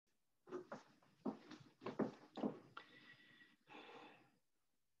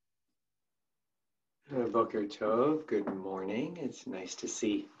Boker Tov, good morning. It's nice to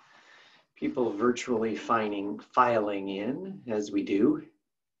see people virtually filing in as we do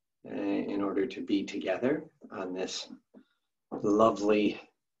in order to be together on this lovely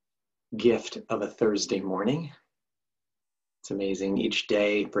gift of a Thursday morning. It's amazing. Each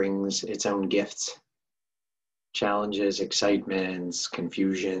day brings its own gifts, challenges, excitements,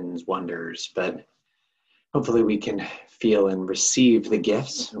 confusions, wonders, but hopefully we can feel and receive the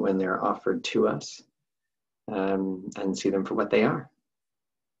gifts when they're offered to us. And see them for what they are.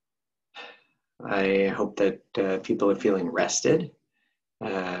 I hope that people are feeling rested.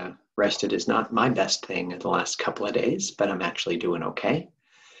 Rested is not my best thing in the last couple of days, but I'm actually doing okay.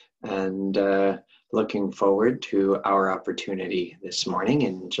 And looking forward to our opportunity this morning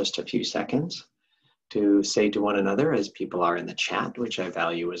in just a few seconds to say to one another, as people are in the chat, which I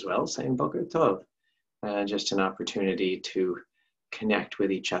value as well, saying Boker Tov. Just an opportunity to connect with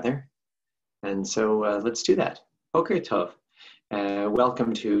each other. And so let's do that. Boker Tov.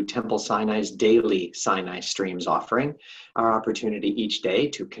 Welcome to Temple Sinai's daily Sinai Streams offering, our opportunity each day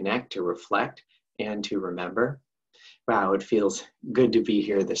to connect, to reflect, and to remember. Wow, it feels good to be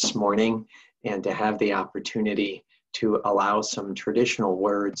here this morning and to have the opportunity to allow some traditional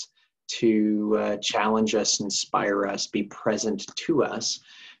words to challenge us, inspire us, be present to us,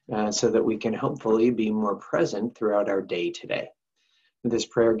 so that we can hopefully be more present throughout our day today. This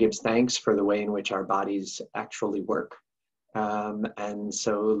prayer gives thanks for the way in which our bodies actually work. And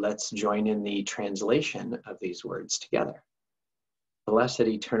so let's join in the translation of these words together. Blessed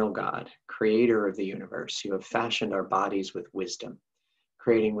eternal God, creator of the universe, you have fashioned our bodies with wisdom,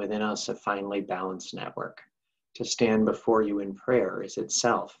 creating within us a finely balanced network. To stand before you in prayer is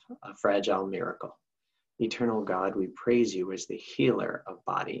itself a fragile miracle. Eternal God, we praise you as the healer of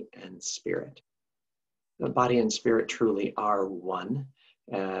body and spirit. The body and spirit truly are one.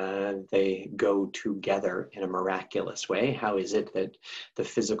 They go together in a miraculous way. How is it that the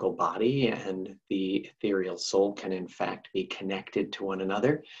physical body and the ethereal soul can in fact be connected to one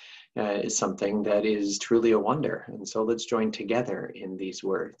another is something that is truly a wonder. And so let's join together in these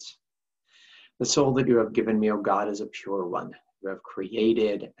words. The soul that you have given me, O God, is a pure one. You have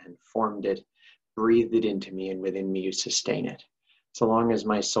created and formed it, breathed it into me, and within me you sustain it. So long as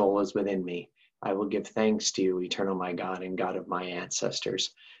my soul is within me, I will give thanks to you, eternal my God and God of my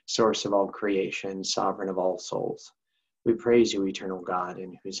ancestors, source of all creation, sovereign of all souls. We praise you, eternal God,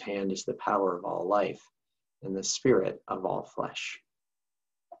 in whose hand is the power of all life and the spirit of all flesh.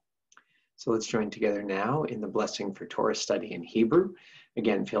 So let's join together now in the blessing for Torah study in Hebrew.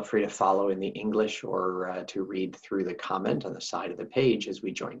 Again, feel free to follow in the English or to read through the comment on the side of the page as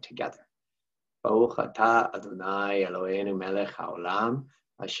we join together. Baruch atah Adonai Eloheinu melech haolam,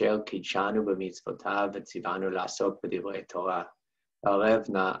 asher kidshanu b'mitzvotav v'tzivanu la'asok b'divrei Torah. Arev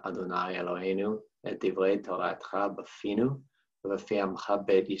na Adonai Eloheinu et divrei Toratcha b'finu v'lefi amcha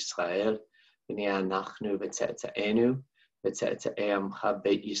beit Yisrael v'nei anachnu v'tze'etze'enu v'tze'etze'ei amcha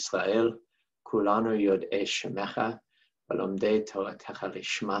beit Yisrael kulanu yod'ei shemecha v'lomdei Toratecha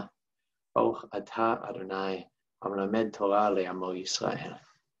lishma. Baruch atah Adonai hamelamed Torah le'amo Yisrael.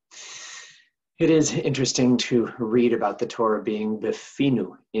 It is interesting to read about the Torah being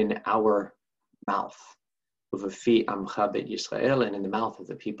befinu, in our mouth, uvefi amcha beit Yisrael, and in the mouth of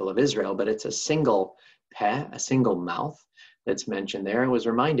the people of Israel, but it's a single peh, a single mouth that's mentioned there. I was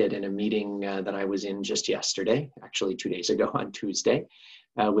reminded in a meeting that I was in just yesterday, actually 2 days ago on Tuesday,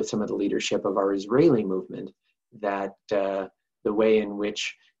 with some of the leadership of our Israeli movement, that the way in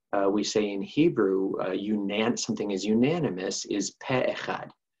which we say in Hebrew, something is unanimous is peh echad,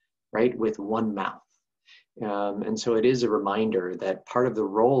 right, with one mouth. And so it is a reminder that part of the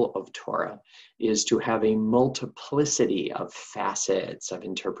role of Torah is to have a multiplicity of facets, of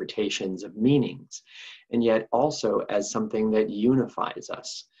interpretations, of meanings, and yet also as something that unifies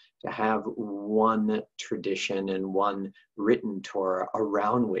us, to have one tradition and one written Torah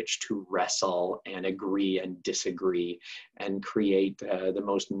around which to wrestle and agree and disagree and create the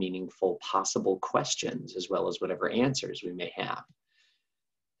most meaningful possible questions as well as whatever answers we may have.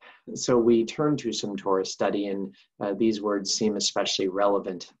 So we turn to some Torah study, and these words seem especially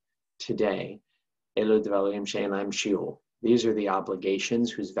relevant today. These are the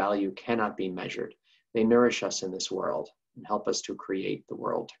obligations whose value cannot be measured. They nourish us in this world and help us to create the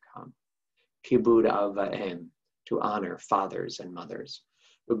world to come. Kibud avaim, to honor fathers and mothers.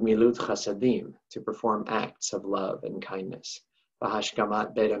 Ugmilut chasadim, to perform acts of love and kindness.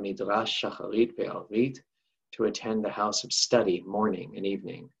 V'hashkamat beit midrash shacharit ve'arvit, to attend the house of study morning and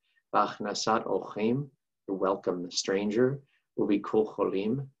evening. V'achnasat ochim, to welcome the stranger. Uvikul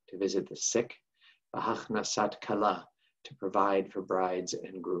cholim, to visit the sick. V'achnasat kala, to provide for brides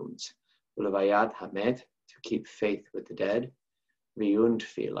and grooms. Ulevayat hamet, to keep faith with the dead. V'yun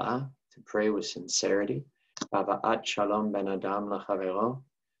tefillah, to pray with sincerity. V'ava'at shalom ben adam l'chavero,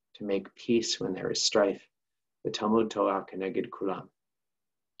 to make peace when there is strife. The Talmud Torah keneged kulam,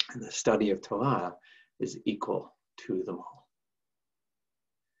 and the study of Torah is equal to them all.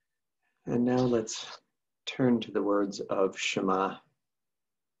 And now let's turn to the words of Shema.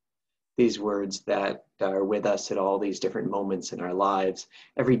 These words that are with us at all these different moments in our lives.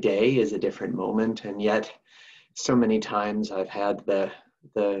 Every day is a different moment, and yet so many times I've had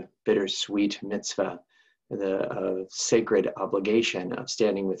the bittersweet mitzvah, the sacred obligation of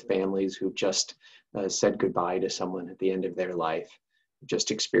standing with families who just said goodbye to someone at the end of their life,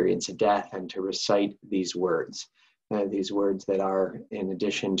 just experienced a death, and to recite these words that are, in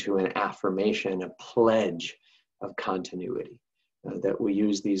addition to an affirmation, a pledge of continuity, that we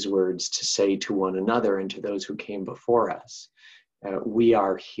use these words to say to one another and to those who came before us, we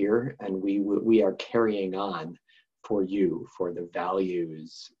are here and we are carrying on for you, for the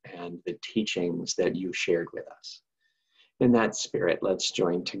values and the teachings that you shared with us. In that spirit, let's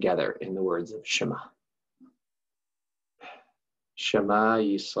join together in the words of Shema. Shema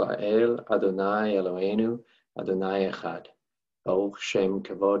Yisrael, Adonai Eloheinu, Adonai Echad. Baruch Shem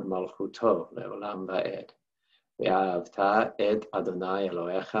Kavod Malchuto Leolam Va'ed. Ve'ahavta et Adonai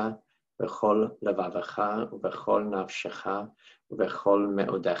Elohecha v'chol levavecha u'v'chol nafshecha u'v'chol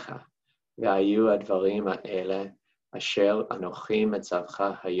me'odecha. Ve'ayu advarim ha'ele asher anochi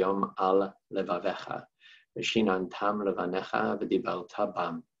metzavcha hayom al levavecha. V'shinantam levanecha v'dibarta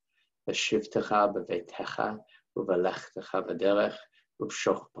bam. V'shivtecha b'veitecha u'v'lechtecha v'derech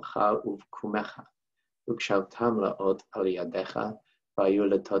u'v'shochpecha u'v'kumecha. U'kshavtam la'ot al yadecha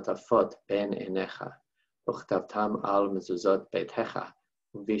v'ayu letotafot ben enecha. Uchtavtam al mezuzot beitecha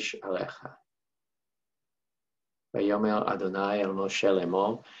uvish alecha. Vayomer Adonai el Moshe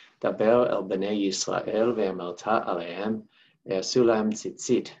lemor, daber el bnei Yisrael ve'amarta alehem, ve'asu lahem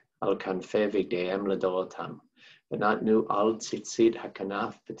tzitzit al kanfei vigdeihem ledorotam. V'natnu al tzitzit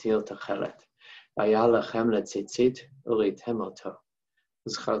hakanaf petil techelet. Vaya lechem letzitzit uritem oto.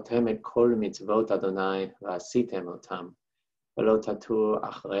 Uzchartem et kol mitzvot Adonai v'asitem otam. V'lo tatu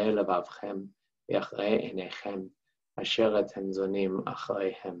achrei levavchem ואחרי עיניכם, אשר אתם זונים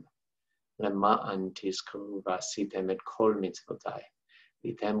אחריהם. למען תזכרו ועשיתם את כל מצוותיי,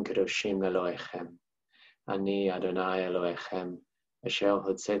 והייתם קדושים לאלוהיכם. אני אדוני אלוהיכם, אשר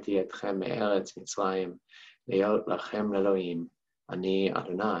הוצאתי אתכם מארץ מצרים, להיות לכם לאלוהים. אני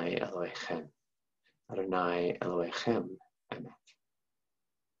אדוני אלוהיכם. אדוני אלוהיכם, אמת.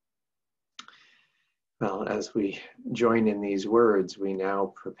 Well, as we join in these words, we now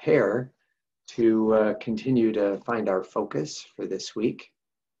prepare to continue to find our focus for this week.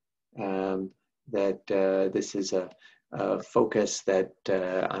 This is a focus that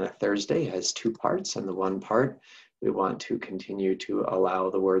on a Thursday has two parts. On the one part, we want to continue to allow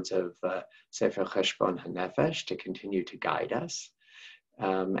the words of Sefer Cheshbon HaNefesh to continue to guide us.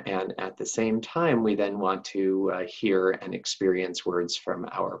 And at the same time, we then want to hear and experience words from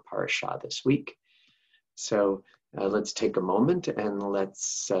our parasha this week. So let's take a moment and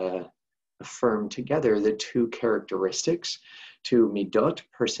let's affirm together the two characteristics, two midot,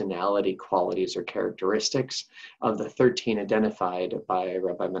 personality qualities or characteristics of the 13 identified by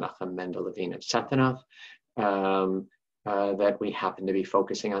Rabbi Menachem Mendel Levine of Satanov that we happen to be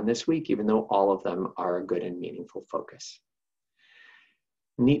focusing on this week, even though all of them are a good and meaningful focus.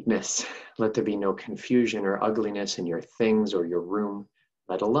 Neatness, let there be no confusion or ugliness in your things or your room,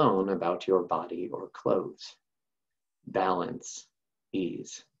 let alone about your body or clothes. Balance,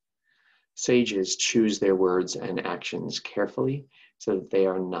 ease. Sages choose their words and actions carefully so that they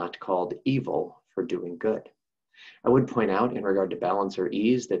are not called evil for doing good. I would point out in regard to balance or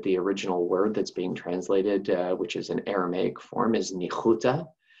ease that the original word that's being translated, which is an Aramaic form, is nichuta.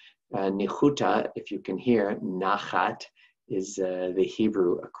 Nichuta, if you can hear, nachat is the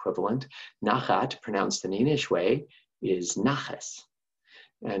Hebrew equivalent. Nachat, pronounced in the Yiddish way, is naches.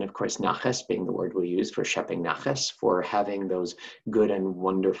 And of course, naches being the word we use for sheping naches, for having those good and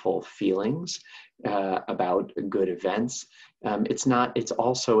wonderful feelings about good events. It's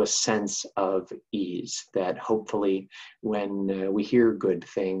also a sense of ease that hopefully when we hear good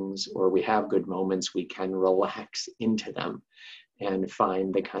things or we have good moments, we can relax into them and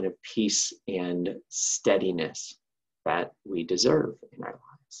find the kind of peace and steadiness that we deserve in our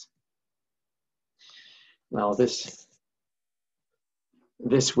lives. Well, this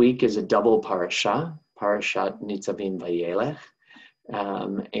week is a double parasha, Parashat Nitzavim Vayelech,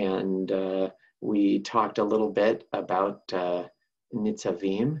 and we talked a little bit about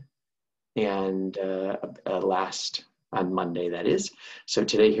Nitzavim and last on Monday, that is. So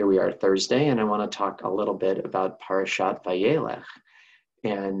today, here we are, Thursday, and I want to talk a little bit about Parashat Vayelech.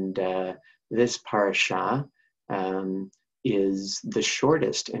 And this parasha is the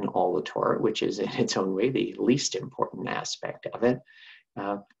shortest in all the Torah, which is in its own way the least important aspect of it.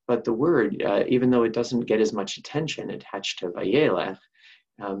 But the word, even though it doesn't get as much attention attached to Vayelech,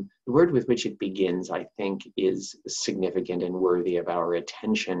 the word with which it begins, I think, is significant and worthy of our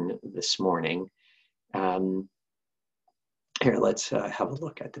attention this morning. Here, let's have a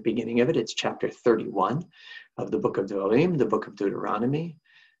look at the beginning of it. It's chapter 31 of the book of Devarim, the book of Deuteronomy.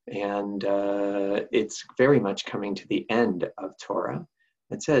 And it's very much coming to the end of Torah.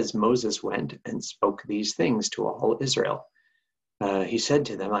 It says, Moses went and spoke these things to all Israel. He said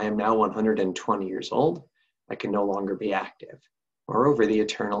to them, I am now 120 years old. I can no longer be active. Moreover, the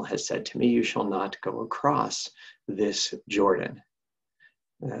Eternal has said to me, you shall not go across this Jordan.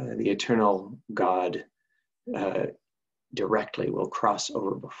 The Eternal God directly will cross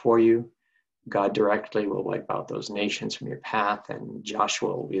over before you. God directly will wipe out those nations from your path, and Joshua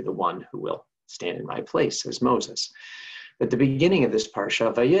will be the one who will stand in my place, says Moses. At the beginning of this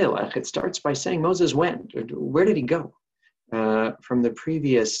parsha, Vayelech, it starts by saying Moses went. Where did he go? From the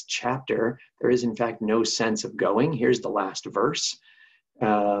previous chapter, there is in fact no sense of going. Here's the last verse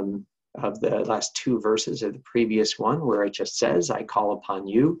of the last two verses of the previous one, where it just says, I call upon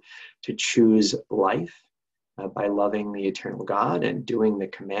you to choose life by loving the eternal God and doing the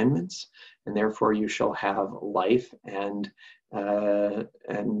commandments, and therefore you shall have life and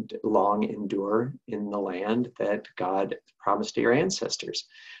long endure in the land that God promised to your ancestors.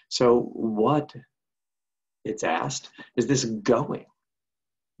 So what, it's asked, is this going?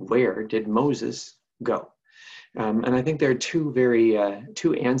 Where did Moses go? And I think there are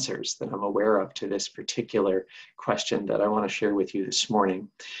two answers that I'm aware of to this particular question that I want to share with you this morning.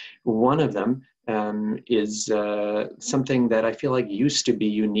 One of them is something that I feel like used to be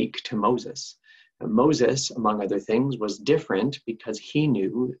unique to Moses. Moses, among other things, was different because he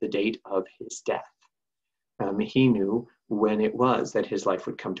knew the date of his death. He knew when it was that his life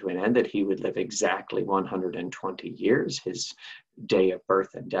would come to an end, that he would live exactly 120 years, his day of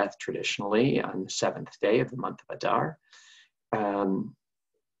birth and death traditionally on the seventh day of the month of Adar.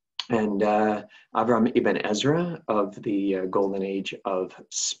 And Avram ibn Ezra of the Golden Age of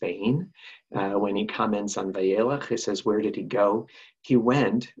Spain, when he comments on Vayelech, he says, where did he go? He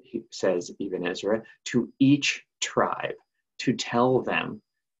went, he says, Ibn Ezra, to each tribe to tell them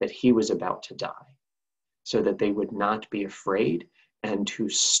that he was about to die, so that they would not be afraid and to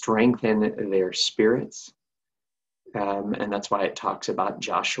strengthen their spirits. And that's why it talks about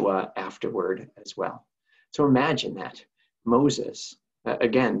Joshua afterward as well. So imagine that. Moses,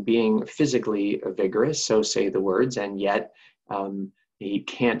 again, being physically vigorous, so say the words, and yet he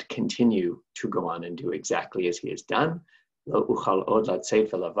can't continue to go on and do exactly as he has done. Lo uchal od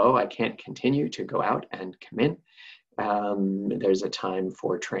latzeit velavo. I can't continue to go out and come in. There's a time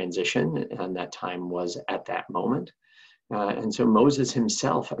for transition, and that time was at that moment. And so Moses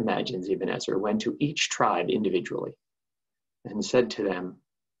himself, imagines Ibn Ezra, went to each tribe individually and said to them,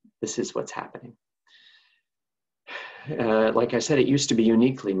 this is what's happening. Like I said, it used to be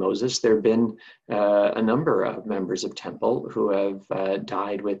uniquely Moses. There have been a number of members of Temple who have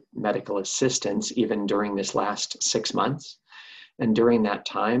died with medical assistance even during this last 6 months. And during that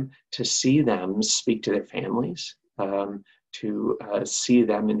time, to see them speak to their families, to see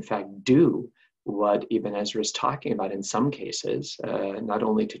them, in fact, do what Ibn Ezra is talking about in some cases, not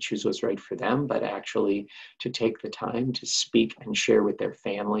only to choose what's right for them, but actually to take the time to speak and share with their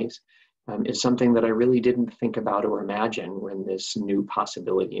families, is something that I really didn't think about or imagine when this new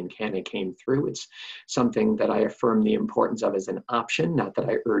possibility in Canada came through. It's something that I affirm the importance of as an option, not that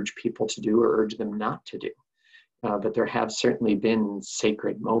I urge people to do or urge them not to do. But there have certainly been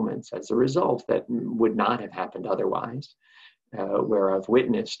sacred moments as a result that would not have happened otherwise, where I've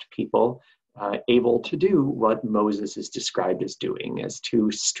witnessed people able to do what Moses is described as doing, as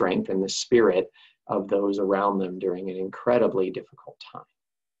to strengthen the spirit of those around them during an incredibly difficult time.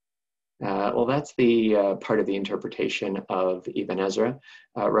 Well, that's the part of the interpretation of Ibn Ezra.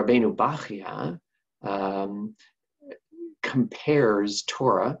 Rabbeinu Bachya compares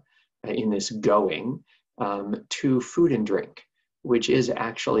Torah in this going to food and drink, which is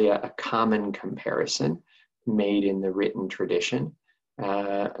actually a common comparison made in the written tradition,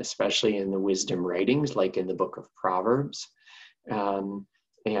 especially in the wisdom writings, like in the book of Proverbs.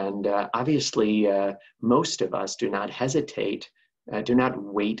 Obviously, most of us do not hesitate, do not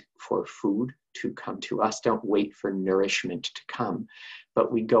wait for food to come to us, don't wait for nourishment to come,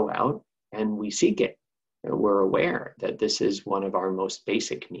 but we go out and we seek it. We're aware that this is one of our most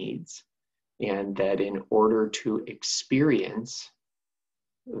basic needs. and that in order to experience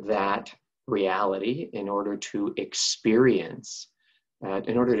that reality, in order to experience,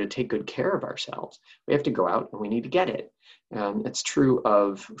 in order to take good care of ourselves, we have to go out and we need to get it. It's true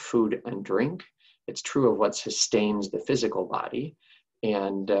of food and drink. It's true of what sustains the physical body.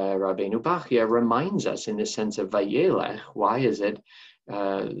 And Rabbeinu Bachya reminds us in the sense of Vayelech, why is it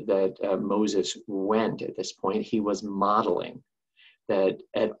that Moses went at this point? He was modeling that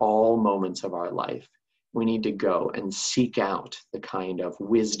at all moments of our life, we need to go and seek out the kind of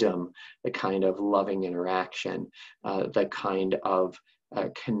wisdom, the kind of loving interaction, the kind of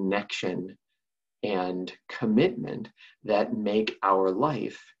connection and commitment that make our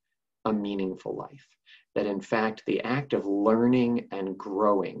life a meaningful life. That in fact, the act of learning and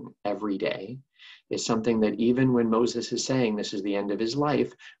growing every day is something that even when Moses is saying this is the end of his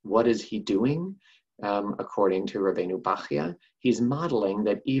life, what is he doing? According to Rabbeinu Bachya, he's modeling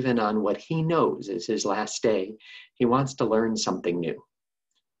that even on what he knows is his last day, he wants to learn something new.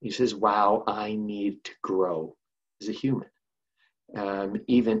 He says, wow, I need to grow as a human,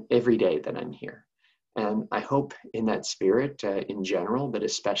 even every day that I'm here. And I hope in that spirit, in general, but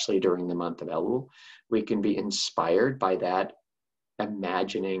especially during the month of Elul, we can be inspired by that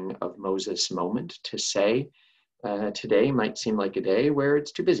imagining of Moses' moment to say, today might seem like a day where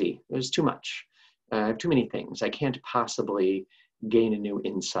it's too busy, there's too much, I have too many things. I can't possibly gain a new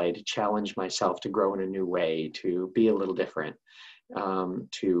insight, challenge myself to grow in a new way, to be a little different,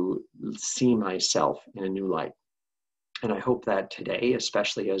 to see myself in a new light. And I hope that today,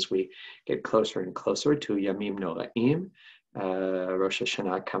 especially as we get closer and closer to Yamim Noraim, Rosh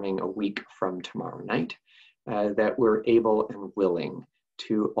Hashanah coming a week from tomorrow night, that we're able and willing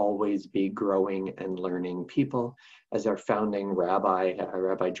to always be growing and learning people. As our founding rabbi,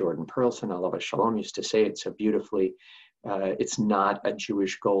 Rabbi Jordan Pearlson, alav shalom, used to say it so beautifully, it's not a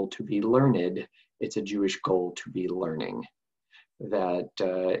Jewish goal to be learned, it's a Jewish goal to be learning. That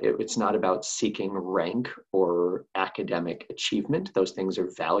it's not about seeking rank or academic achievement. Those things are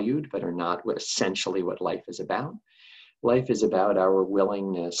valued, but are not essentially what life is about. Life is about our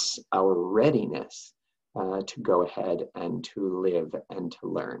willingness, our readiness to go ahead and to live and to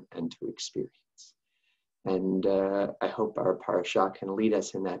learn and to experience. And I hope our parasha can lead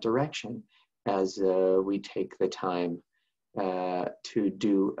us in that direction as we take the time to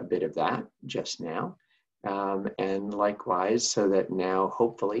do a bit of that just now. And likewise, so that now,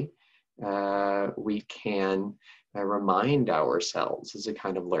 hopefully, we can remind ourselves as a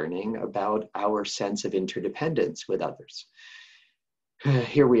kind of learning about our sense of interdependence with others.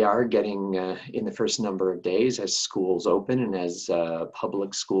 Here we are getting in the first number of days as schools open and as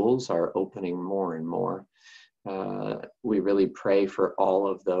public schools are opening more and more. We really pray for all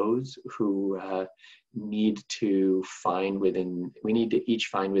of those who need to each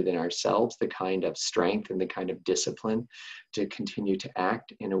find within ourselves the kind of strength and the kind of discipline to continue to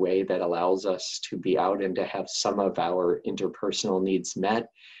act in a way that allows us to be out and to have some of our interpersonal needs met,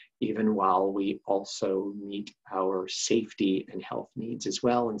 even while we also meet our safety and health needs as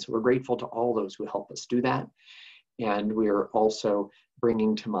well. And so we're grateful to all those who help us do that. And we're also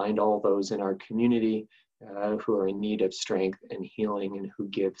bringing to mind all those in our community who are in need of strength and healing and who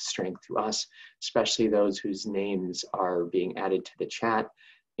give strength to us, especially those whose names are being added to the chat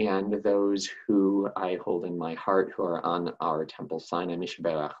and those who I hold in my heart who are on our Temple Sinai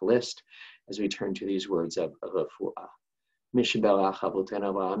Mishaberach list as we turn to these words of Refuah. Mishaberach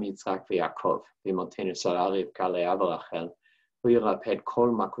Avotenu Avraham Yitzchak v'Yaakov v'imotenu Sarah Rivka Leah v'Rachel v'yiraped kol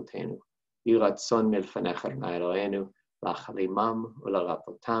makotenu v'yiratzon milfanecha Adonai Eloheinu l'achalimam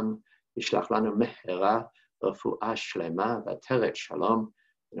u'larapotam Yishlach lanu mehera refuah shlema v'teret shalom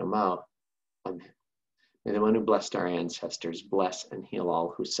v'nomar Amen. May the one who blessed our ancestors bless and heal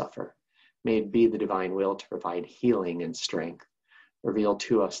all who suffer. May it be the divine will to provide healing and strength. Reveal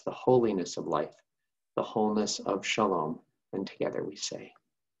to us the holiness of life, the wholeness of shalom, and together we say,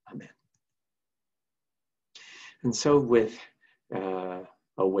 Amen. And so with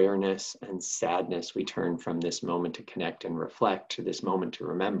awareness and sadness, we turn from this moment to connect and reflect to this moment to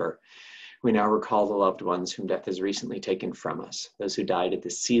remember. We now recall the loved ones whom death has recently taken from us, those who died at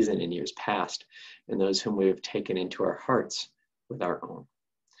this season in years past, and those whom we have taken into our hearts with our own.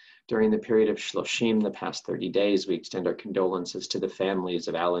 During the period of Shloshim, the past 30 days, we extend our condolences to the families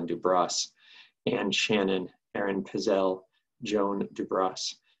of Alan Dubras, Anne Shannon, Aaron Pizzell, Joan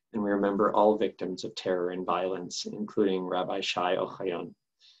Dubras, and we remember all victims of terror and violence, including Rabbi Shai Ochayon.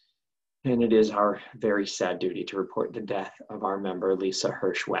 And it is our very sad duty to report the death of our member, Lisa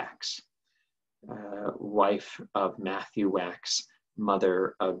Hirsch Wax, wife of Matthew Wax,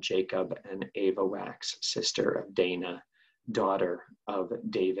 mother of Jacob and Ava Wax, sister of Dana, daughter of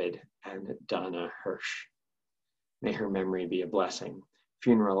David and Donna Hirsch. May her memory be a blessing.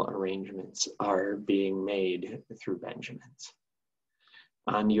 Funeral arrangements are being made through Benjamin's.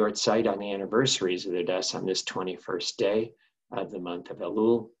 On Yortzeit, on the anniversaries of their deaths on this 21st day of the month of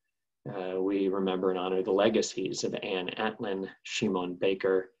Elul, we remember and honor the legacies of Ann Atlin, Shimon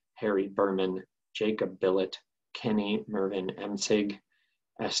Baker, Harry Berman, Jacob Billett, Kenny Mervyn Emsig,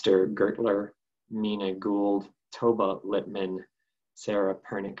 Esther Gertler, Mina Gould, Toba Lippman, Sarah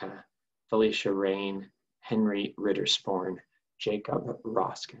Pernica, Felicia Rain, Henry Rittersporn, Jacob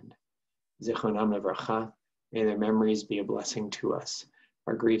Roskind. Zichronam Levracha, may their memories be a blessing to us.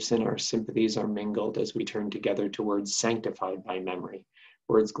 Our griefs and our sympathies are mingled as we turn together to words sanctified by memory,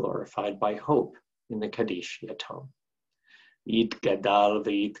 words glorified by hope in the Kaddish Yatom. Yit Gadal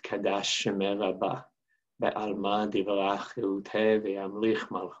v'yit Kadash Shemer Rabba, be'alma divrach Ilute ve'amlich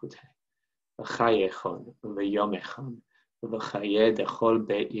malchute, v'chayechon v'yomechon, v'chaye dechol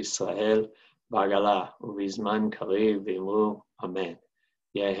Beit Yisrael, b'agala u'vizman kariv v'imru Amen.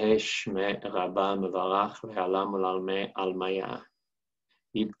 Yehe Shme Rabba mevarach le'alam u'lalme almaya.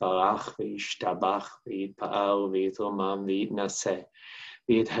 Yitbarach v'yishtabach v'yitpa'ar v'yitromam v'yitnaseh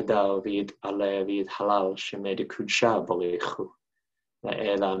v'yithadar v'yit'aleh v'yithalal shemed kudsha borichu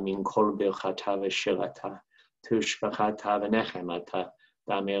la'ela min kol birchata v'shirata tushvachata v'nechemata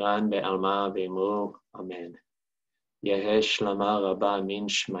v'amiran be'alma v'imru Amen. Yehe shlama rabba min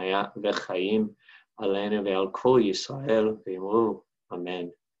shmaya v'chaim alenu ve'al kol Yisrael v'imru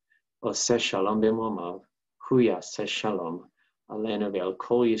Amen. Oseh shalom b'momav hu yaseh shalom alenu ve'al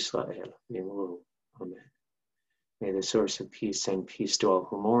kol Yisrael v'imru Amen. May the source of peace send peace to all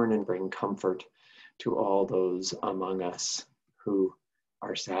who mourn and bring comfort to all those among us who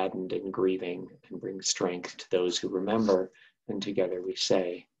are saddened and grieving, and bring strength to those who remember. And together we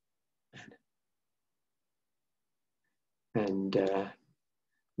say, Amen. And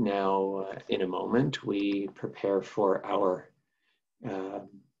now in a moment, we prepare for our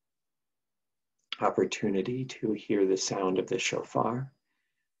opportunity to hear the sound of the shofar.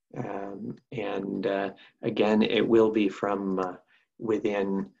 Again, it will be from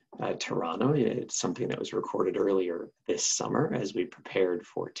within Toronto. It's something that was recorded earlier this summer as we prepared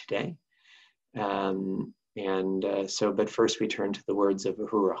for today. But first we turn to the words of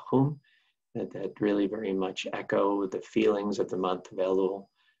V'hu that really very much echo the feelings of the month of Elul.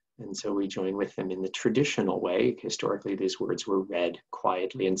 And so we join with them in the traditional way. Historically, these words were read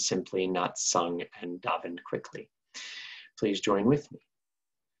quietly and simply, not sung and davened quickly. Please join with me.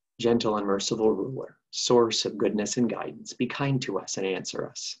 Gentle and merciful ruler, source of goodness and guidance, be kind to us and answer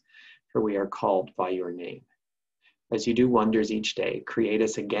us, for we are called by your name. As you do wonders each day, create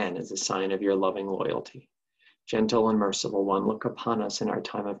us again as a sign of your loving loyalty. Gentle and merciful one, look upon us in our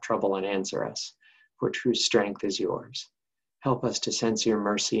time of trouble and answer us, for true strength is yours. Help us to sense your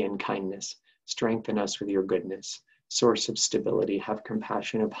mercy and kindness. Strengthen us with your goodness. Source of stability, have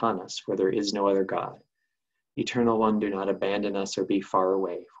compassion upon us, for there is no other God. Eternal One, do not abandon us or be far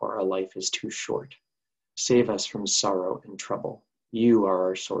away, for our life is too short. Save us from sorrow and trouble. You are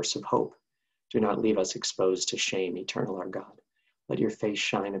our source of hope. Do not leave us exposed to shame, eternal our God. Let your face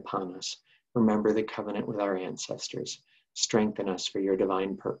shine upon us. Remember the covenant with our ancestors. Strengthen us for your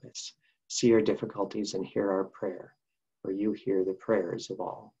divine purpose. See our difficulties and hear our prayer, for you hear the prayers of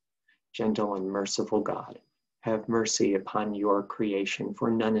all. Gentle and merciful God, have mercy upon your creation, for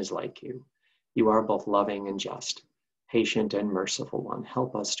none is like you. You are both loving and just, patient and merciful one.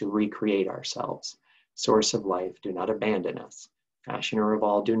 Help us to recreate ourselves. Source of life, do not abandon us. Fashioner of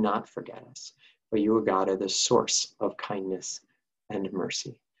all, do not forget us. For you, God, are the source of kindness and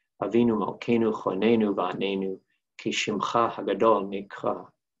mercy. Avinu malkeinu chonenu va'anenu, ki shimcha hagadol mikra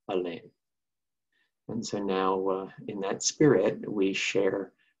alein. And so now, in that spirit, we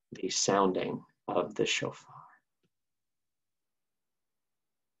share the sounding of the shofar.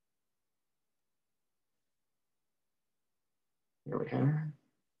 Here we are.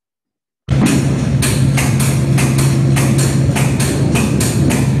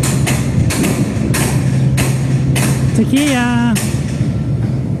 Tequila.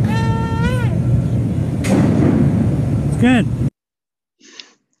 It's good.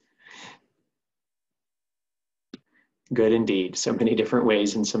 Good indeed. So many different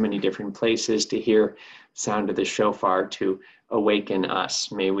ways and so many different places to hear sound of the shofar to awaken us.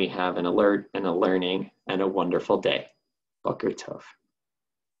 May we have an alert and a learning and a wonderful day. Boker Tov.